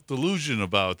is self-delusion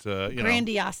about,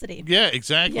 grandiosity. Yeah,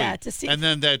 exactly. Yeah, to see. And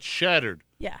then that's shattered.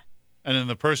 Yeah. And then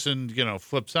the person,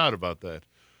 flips out about that.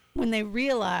 When they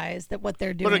realize that what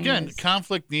they're doing But again, is...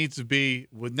 conflict needs to be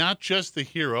with not just the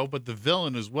hero, but the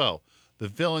villain as well. the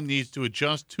villain needs to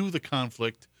adjust to the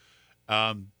conflict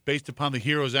based upon the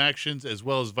hero's actions as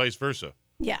well as vice versa.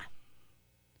 Yeah.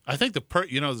 I think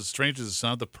the strange as it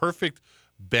sounds, the perfect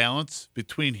balance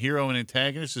between hero and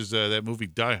antagonist is that movie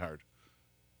Die Hard.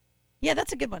 Yeah,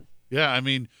 that's a good one. Yeah, I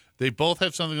mean, they both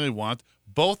have something they want.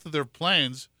 Both of their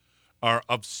plans are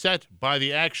upset by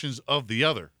the actions of the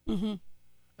other. Mm-hmm.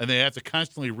 And they have to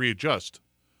constantly readjust.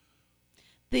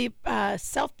 The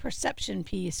self-perception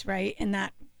piece, right? And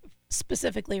that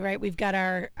specifically, right? We've got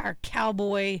our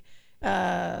cowboy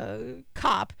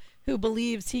cop who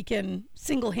believes he can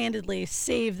single-handedly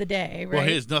save the day, right? Well,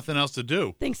 he has nothing else to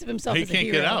do. Thinks of himself he as a hero.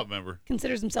 can't get out, remember?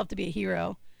 Considers himself to be a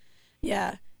hero.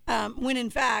 Yeah. When in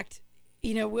fact,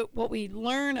 what we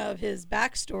learn of his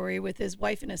backstory with his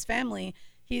wife and his family,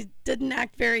 he didn't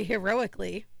act very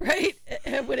heroically, right?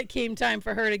 When it came time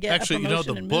for her to get a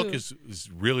promotion the and book move. is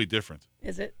really different.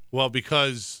 Is it? Well,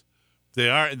 because they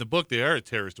are a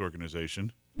terrorist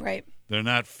organization. Right. They're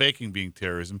not faking being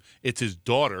terrorism. It's his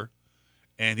daughter,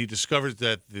 and he discovers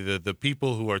that the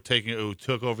people who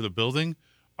took over the building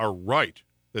are right,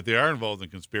 that they are involved in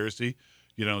conspiracy,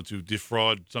 to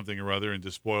defraud something or other and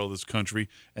despoil this country,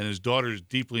 and his daughter is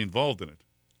deeply involved in it.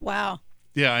 Wow.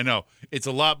 Yeah, I know. It's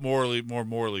a lot more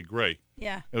morally gray.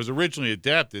 Yeah. It was originally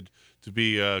adapted to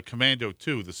be Commando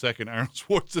 2, the second Arnold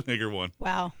Schwarzenegger one.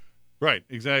 Wow. Right,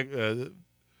 exactly.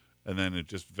 And then it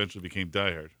just eventually became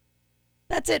Die Hard.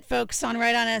 That's it, folks, on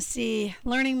Right on SC.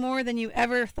 Learning more than you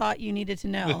ever thought you needed to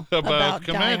know about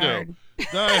Die Commando. Hard.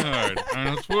 Die Hard.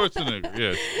 Arnold Schwarzenegger,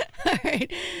 yes. All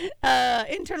right.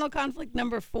 Internal conflict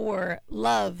number 4,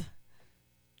 love.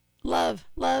 Love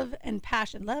and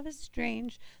passion. Love is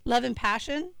strange. Love and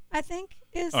passion, I think,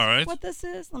 is all right. what this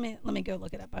is. Let me go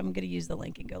look it up. I'm going to use the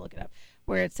link and go look it up.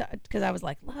 Where it's because I was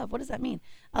like, love. What does that mean?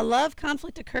 A love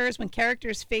conflict occurs when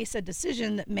characters face a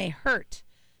decision that may hurt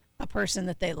a person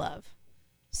that they love.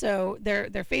 So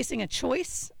they're facing a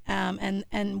choice,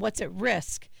 and what's at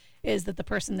risk is that the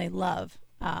person they love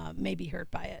may be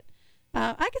hurt by it.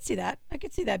 I could see that. I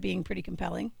could see that being pretty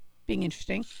compelling, being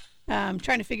interesting. Trying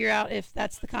to figure out if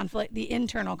that's the conflict, the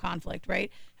internal conflict,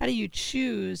 right? How do you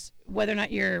choose whether or not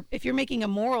if you're making a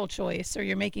moral choice or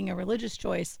you're making a religious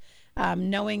choice,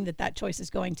 knowing that choice is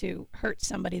going to hurt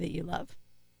somebody that you love?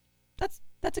 That's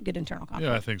a good internal conflict.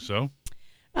 Yeah, I think so.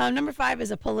 Number 5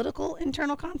 is a political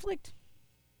internal conflict.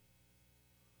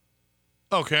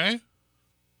 Okay.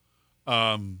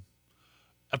 A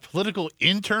political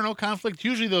internal conflict?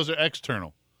 Usually those are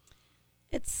external.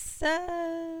 It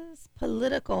says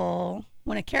political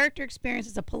when a character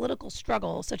experiences a political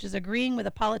struggle, such as agreeing with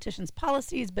a politician's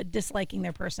policies but disliking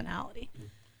their personality.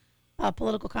 A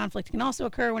political conflict can also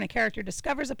occur when a character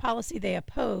discovers a policy they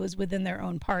oppose within their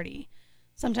own party.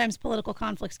 Sometimes political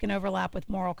conflicts can overlap with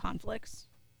moral conflicts.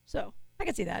 So I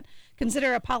can see that.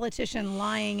 Consider a politician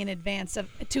lying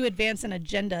to advance an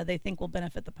agenda they think will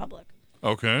benefit the public.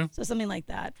 Okay. So something like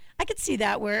that. I could see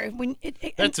that where when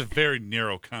that's a very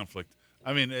narrow conflict.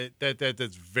 I mean,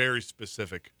 that's very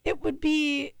specific. It would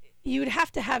be, you would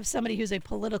have to have somebody who's a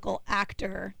political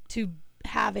actor to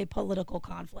have a political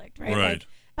conflict, right? Right.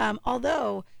 One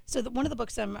of the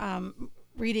books I'm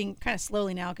reading kind of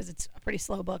slowly now because it's a pretty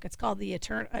slow book. It's called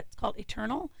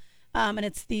Eternal, and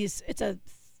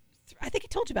I think I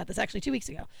told you about this actually 2 weeks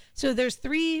ago. So there's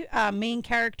 3 main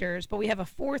characters, but we have a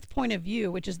 4th point of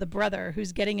view, which is the brother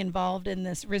who's getting involved in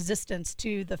this resistance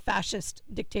to the fascist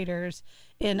dictators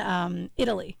in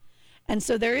Italy. And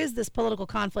so there is this political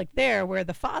conflict there where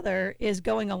the father is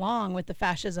going along with the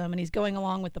fascism and he's going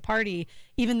along with the party,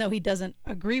 even though he doesn't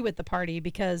agree with the party,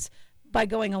 because by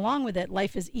going along with it,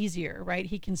 life is easier, right?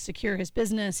 He can secure his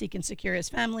business, he can secure his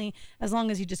family, as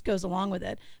long as he just goes along with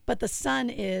it. But the son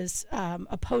is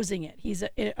opposing it. He's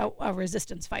a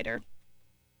resistance fighter.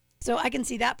 So I can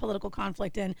see that political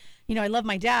conflict in, I love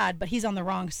my dad, but he's on the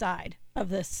wrong side of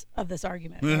this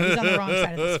argument. Right? He's on the wrong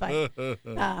side of this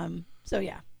fight. So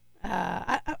yeah,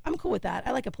 I'm cool with that.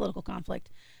 I like a political conflict.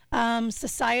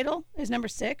 Societal is number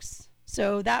 6.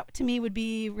 So that to me would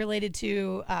be related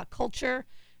to culture,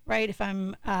 right? If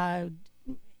I'm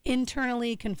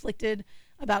internally conflicted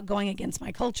about going against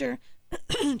my culture,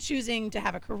 choosing to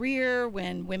have a career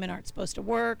when women aren't supposed to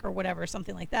work or whatever,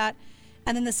 something like that.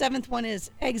 And then the 7th one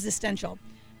is existential.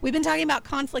 We've been talking about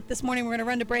conflict this morning. We're going to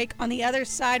run to break. On the other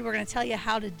side, we're going to tell you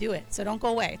how to do it. So don't go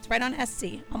away. It's right on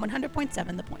SC on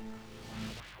 100.7 The Point.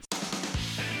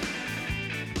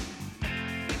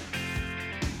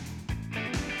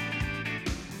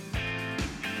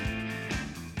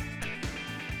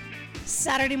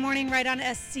 Saturday morning, right on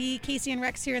SC. Casey and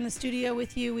Rex here in the studio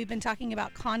with you. We've been talking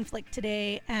about conflict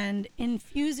today and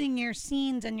infusing your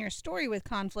scenes and your story with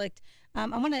conflict.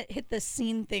 I'm going to hit this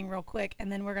scene thing real quick,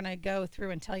 and then we're going to go through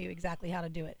and tell you exactly how to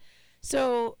do it.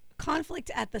 So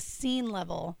conflict at the scene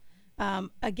level,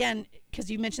 again, because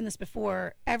you mentioned this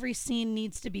before, every scene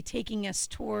needs to be taking us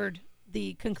toward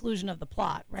the conclusion of the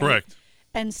plot, right? Correct.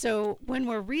 And so when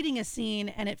we're reading a scene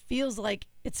and it feels like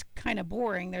it's kind of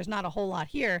boring, there's not a whole lot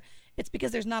here, it's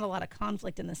because there's not a lot of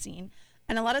conflict in the scene.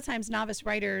 And a lot of times novice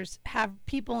writers have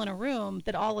people in a room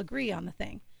that all agree on the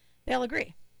thing. They all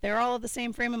agree. They're all of the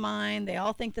same frame of mind. They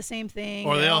all think the same thing.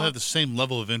 Or they all have the same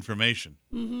level of information.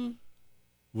 Mm-hmm.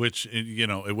 Which,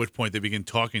 at which point they begin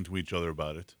talking to each other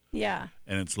about it. Yeah.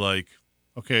 And it's like,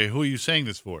 okay, who are you saying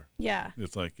this for? Yeah.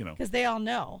 It's like, because they all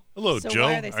know. Hello, So Joe.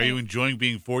 why are they Are you saying- enjoying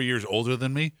being 4 years older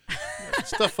than me?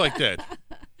 Stuff like that.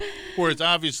 Where it's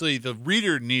obviously the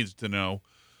reader needs to know.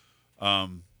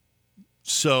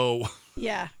 So,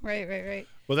 Yeah, right.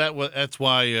 well, that's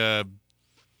why in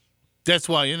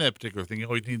that particular thing, you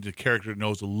always need the character that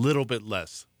knows a little bit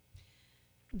less.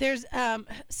 There's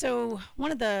so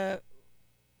one of the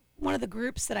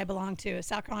groups that I belong to,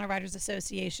 South Carolina Writers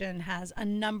Association, has a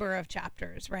number of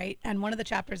chapters, right? And one of the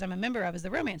chapters I'm a member of is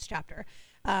the romance chapter.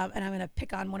 And I'm going to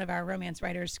pick on one of our romance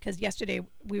writers because yesterday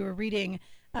we were reading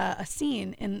a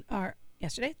scene in our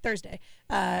Thursday.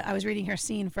 I was reading her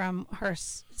scene from her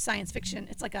science fiction.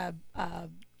 It's like a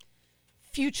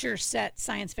future set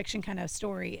science fiction kind of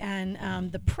story.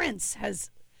 And the prince has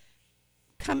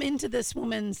come into this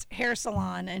woman's hair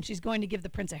salon and she's going to give the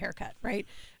prince a haircut, right?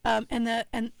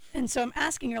 And so I'm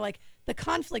asking her, like, the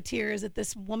conflict here is that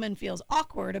this woman feels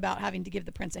awkward about having to give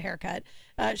the prince a haircut.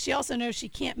 She also knows she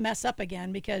can't mess up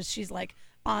again because she's like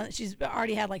she's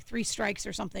already had like 3 strikes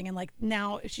or something, and like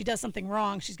now if she does something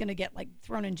wrong, she's going to get like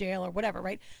thrown in jail or whatever,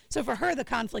 right? So for her, the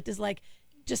conflict is like,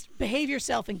 just behave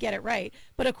yourself and get it right.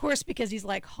 But of course, because he's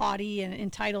like haughty and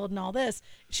entitled and all this,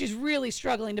 she's really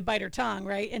struggling to bite her tongue,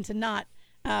 right? And to not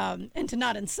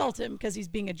insult him because he's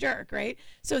being a jerk, right?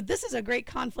 So this is a great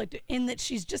conflict in that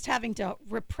she's just having to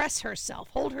repress herself,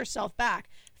 hold herself back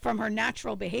from her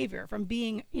natural behavior, from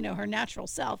being, her natural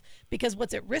self, because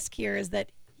what's at risk here is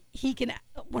that he can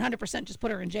 100% just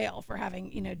put her in jail for having,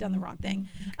 done the wrong thing.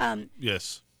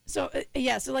 Yes. So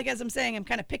like as I'm saying, I'm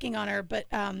kind of picking on her, but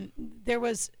there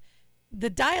was the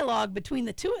dialogue between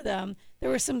the two of them. There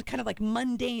were some kind of like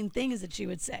mundane things that she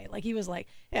would say. Like he was like,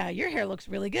 "Yeah, your hair looks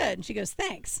really good," and she goes,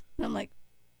 "Thanks." And I'm like,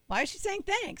 why is she saying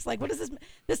thanks? Like, what is this?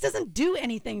 This doesn't do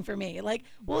anything for me. Like,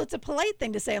 well, it's a polite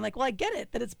thing to say. I'm like, well, I get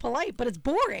it that it's polite, but it's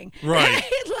boring. Right.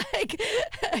 Like,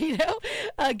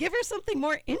 give her something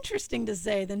more interesting to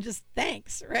say than just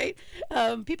thanks, right?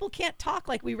 People can't talk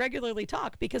like we regularly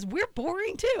talk because we're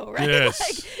boring too, right? Yes.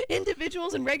 Like,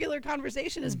 individuals in regular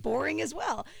conversation is boring as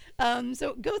well.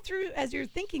 So go through, as you're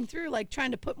thinking through, like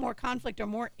trying to put more conflict or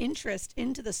more interest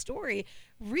into the story,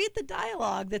 read the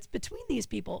dialogue that's between these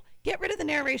people. Get rid of the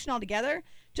narration altogether.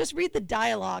 Just read the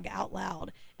dialogue out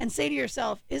loud and say to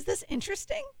yourself, is this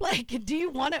interesting? Like, do you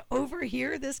want to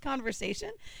overhear this conversation?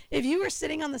 If you were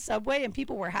sitting on the subway and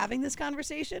people were having this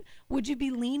conversation, would you be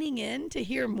leaning in to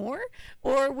hear more?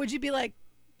 Or would you be like,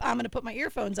 I'm going to put my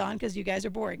earphones on because you guys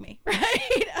are boring me,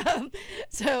 right?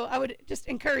 So I would just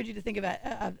encourage you to think about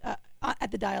at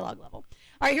the dialogue level.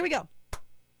 All right, here we go.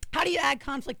 How do you add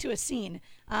conflict to a scene?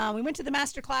 We went to the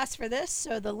master class for this,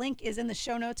 so the link is in the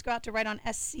show notes. Go out to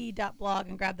writeonsc.blog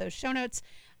and grab those show notes.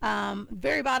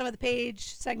 Very bottom of the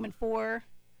page, segment 4.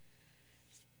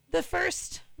 The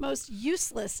first most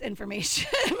useless information,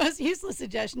 most useless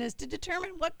suggestion is to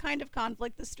determine what kind of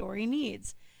conflict the story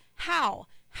needs. How?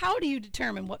 How do you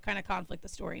determine what kind of conflict the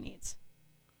story needs?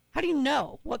 How do you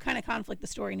know what kind of conflict the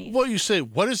story needs? Well, you say,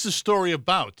 what is the story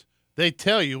about? They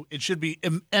tell you it should be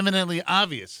eminently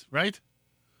obvious, right?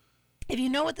 If you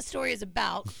know what the story is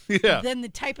about, Yeah. then the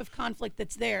type of conflict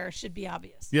that's there should be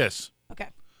obvious. Yes. Okay.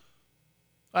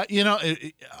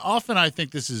 Often I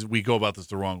think we go about this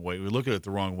the wrong way. We look at it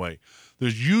the wrong way.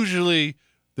 There's 2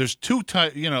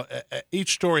 types,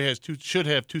 each story should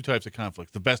have 2 types of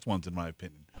conflict, the best ones in my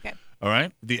opinion. Okay. All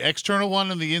right? The external one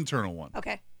and the internal one.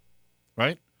 Okay.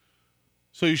 Right?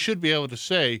 So you should be able to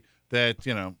say that,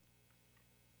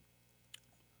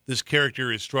 this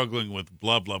character is struggling with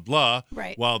blah, blah, blah,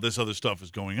 Right. while this other stuff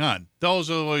is going on. Those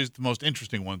are always the most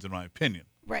interesting ones, in my opinion.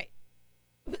 Right.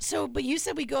 So, but you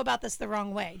said we go about this the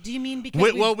wrong way. Do you mean because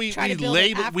We try to build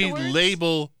it afterwards?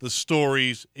 label the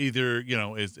stories either,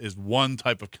 as one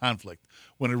type of conflict,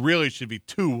 when it really should be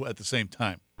 2 at the same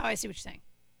time. Oh, I see what you're saying.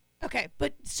 Okay,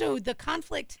 but so the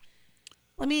conflict,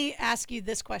 let me ask you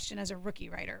this question as a rookie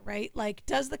writer, right? Like,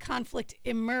 does the conflict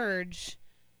emerge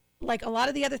like a lot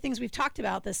of the other things we've talked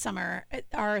about this summer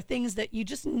are things that you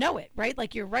just know it, right?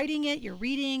 Like you're writing it, you're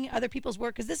reading other people's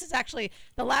work. Because this is actually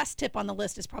the last tip on the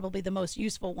list is probably the most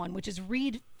useful one, which is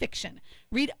read fiction,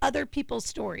 read other people's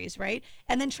stories, right?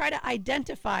 And then try to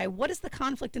identify what is the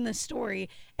conflict in this story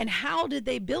and how did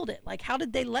they build it? Like, how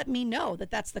did they let me know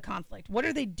that that's the conflict? What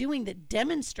are they doing that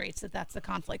demonstrates that that's the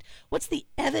conflict? What's the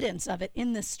evidence of it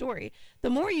in this story?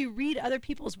 The more you read other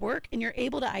people's work and you're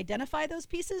able to identify those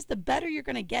pieces, the better you're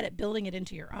going to get at building it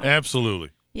into your own. Absolutely.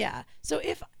 Yeah.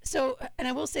 And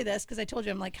I will say this because I told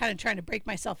you I'm like kind of trying to break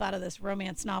myself out of this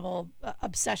romance novel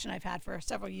obsession I've had for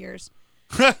several years.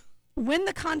 When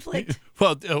the conflict.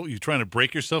 Well, you're trying to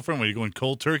break yourself from? Are you going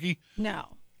cold turkey?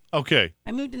 No. Okay.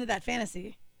 I moved into that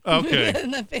fantasy. Okay.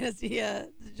 In the fantasy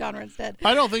genre instead.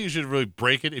 I don't think you should really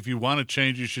break it. If you want to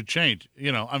change, you should change.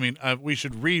 We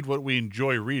should read what we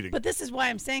enjoy reading. But this is why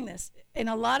I'm saying this. In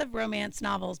a lot of romance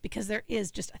novels, because there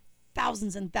is just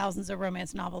thousands and thousands of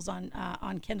romance novels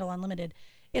on Kindle Unlimited,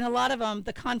 in a lot of them,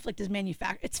 the conflict is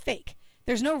manufactured. It's fake.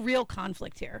 There's no real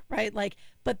conflict here, right?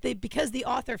 Because the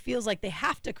author feels like they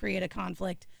have to create a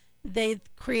conflict, they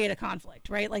create a conflict,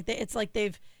 right? It's like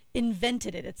they've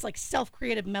invented it. It's like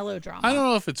self-created melodrama. I don't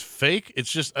know if it's fake.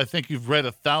 It's just I think you've read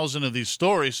 1,000 of these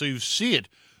stories, so you see it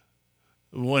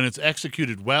when it's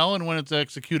executed well and when it's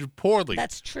executed poorly.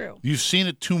 That's true. You've seen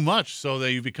it too much, so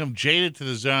that you become jaded to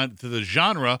the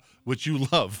genre which you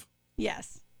love.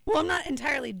 Yes. Well, I'm not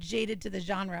entirely jaded to the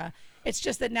genre. It's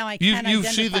just that now I You can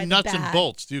identify see the nuts and bad.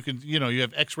 bolts. You can you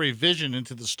have X-ray vision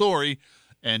into the story,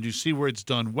 and you see where it's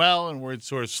done well and where it's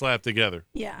sort of slapped together.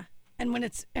 Yeah. And when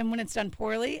it's done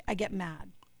poorly, I get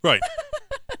mad. Right.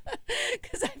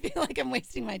 Because I feel like I'm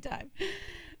wasting my time.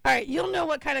 All right, you'll know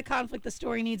what kind of conflict the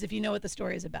story needs if you know what the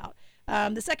story is about.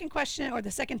 The second question or the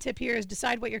second tip here is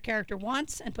decide what your character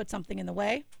wants and put something in the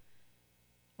way.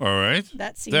 All right.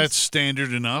 That's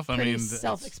standard enough. pretty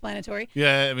self-explanatory.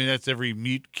 Yeah, I mean that's every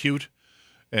meet cute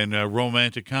and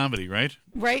romantic comedy, right?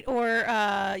 Right, or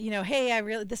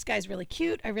hey, this guy's really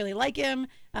cute. I really like him,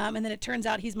 and then it turns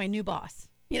out he's my new boss.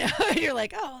 You're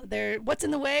like, oh, what's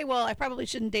in the way? Well, I probably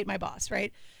shouldn't date my boss,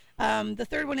 right? The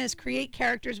third one is create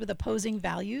characters with opposing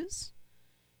values.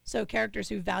 So characters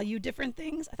who value different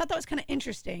things. I thought that was kind of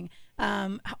interesting.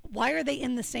 Why are they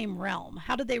in the same realm?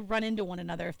 How do they run into one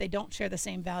another if they don't share the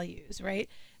same values, right?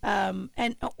 Well,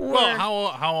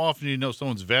 how often do you know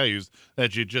someone's values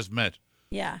that you just met?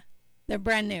 Yeah, they're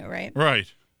brand new, right?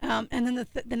 Right. And then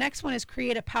the next one is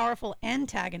create a powerful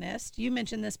antagonist. You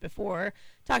mentioned this before,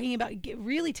 talking about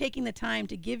really taking the time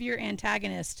to give your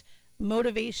antagonist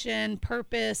motivation,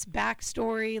 purpose,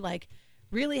 backstory, like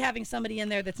really having somebody in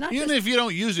there that's not Even if you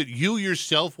don't use it, you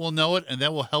yourself will know it, and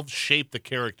that will help shape the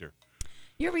character.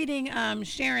 You're reading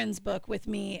Sharon's book with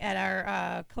me at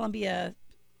our Columbia,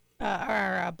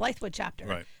 our Blythewood chapter.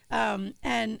 Right.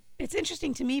 And it's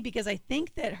interesting to me because I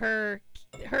think that her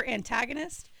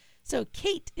antagonist, so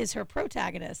Kate is her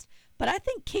protagonist, but I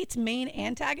think Kate's main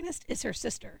antagonist is her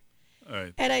sister. All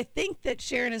right. And I think that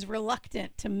Sharon is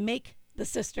reluctant to make the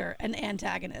sister an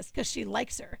antagonist because she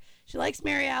likes her. She likes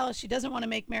Mary Alice. She doesn't want to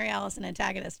make Mary Alice an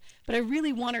antagonist, but I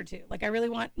really want her to. Like, I really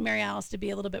want Mary Alice to be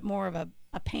a little bit more of a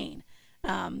pain.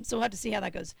 So we'll have to see how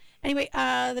that goes. Anyway,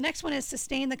 the next one is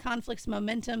sustain the conflict's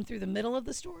momentum through the middle of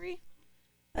the story.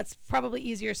 That's probably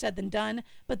easier said than done.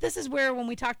 But this is where, when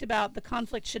we talked about the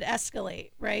conflict should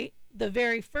escalate, right? The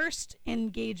very first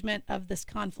engagement of this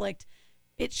conflict,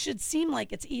 it should seem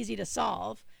like it's easy to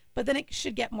solve, but then it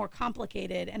should get more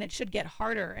complicated and it should get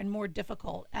harder and more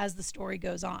difficult as the story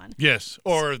goes on. Yes,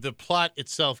 or the plot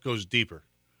itself goes deeper.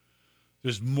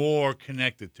 There's more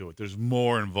connected to it. There's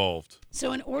more involved.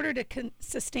 So in order to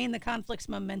sustain the conflict's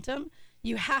momentum,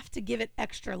 you have to give it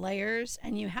extra layers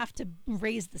and you have to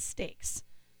raise the stakes,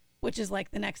 which is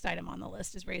like the next item on the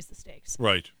list is raise the stakes.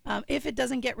 Right. If it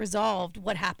doesn't get resolved,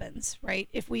 what happens, right?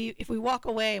 If we walk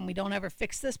away and we don't ever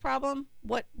fix this problem,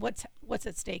 what's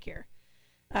at stake here?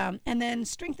 And then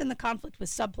strengthen the conflict with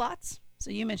subplots. So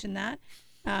you mentioned that.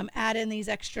 Add in these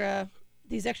extra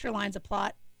lines of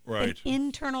plot. Right. An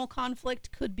internal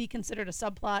conflict could be considered a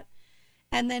subplot.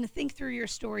 And then think through your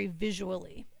story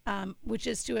visually, which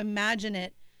is to imagine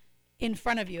it in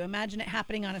front of you. Imagine it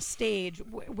happening on a stage.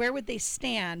 Where would they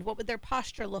stand? What would their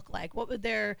posture look like? What would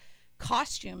their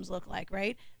costumes look like,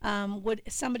 right? Would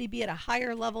somebody be at a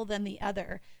higher level than the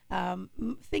other?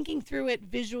 Thinking through it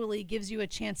visually gives you a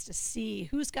chance to see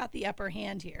who's got the upper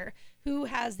hand here, who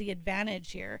has the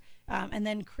advantage here, and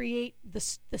then create the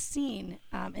scene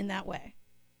in that way.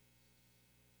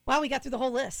 Wow, we got through the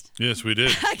whole list. Yes, we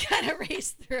did. I kind of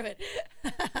raced through it.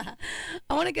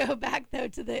 I want to go back, though,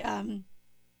 to the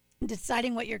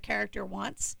deciding what your character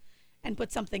wants and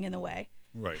put something in the way.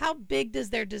 Right. How big does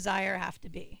their desire have to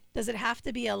be? Does it have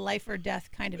to be a life or death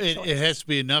kind of choice? It has to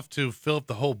be enough to fill up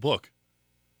the whole book.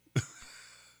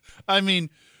 I mean,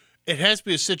 it has to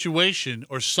be a situation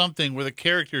or something where the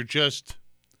character just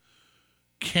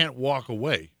can't walk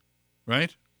away,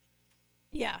 right?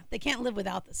 Yeah, they can't live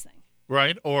without this thing.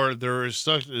 Right? Or there is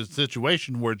such a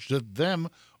situation where it's just them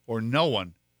or no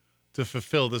one to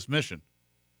fulfill this mission.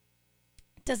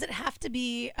 Does it have to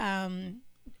be,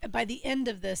 by the end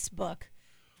of this book,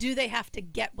 do they have to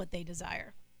get what they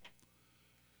desire?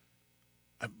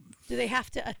 Do they have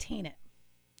to attain it?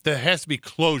 There has to be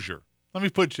closure. Let me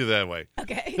put it to you that way.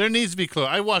 Okay. There needs to be closure.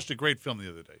 I watched a great film the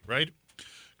other day, right?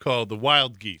 Called The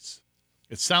Wild Geese.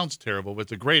 It sounds terrible, but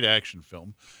it's a great action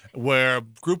film where a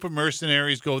group of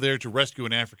mercenaries go there to rescue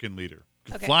an African leader.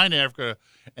 Okay. Fly in Africa,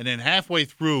 and then halfway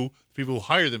through, people who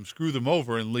hire them screw them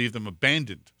over and leave them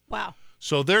abandoned. Wow.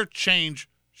 So their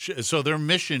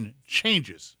mission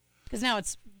changes. Because now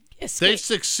it's They've escape.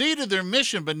 succeeded their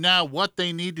mission, but now what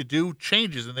they need to do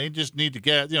changes, and they just need to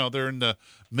get, they're in the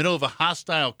middle of a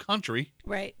hostile country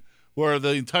Right. where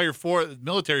the entire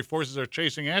military forces are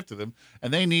chasing after them,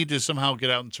 and they need to somehow get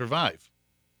out and survive.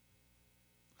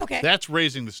 Okay. That's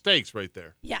raising the stakes right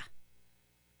there. Yeah.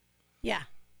 Yeah.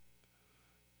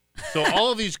 So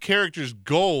all of these characters'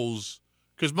 goals,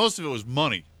 because most of it was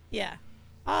money, Yeah.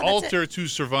 Oh, that's alter it. to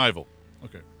survival.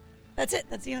 Okay. That's it.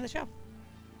 That's the end of the show.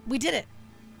 We did it.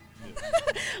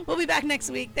 We'll be back next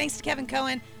week. Thanks to Kevin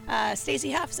Cohen.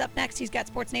 Stacey Huff's up next. He's got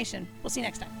Sports Nation. We'll see you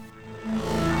next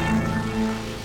time.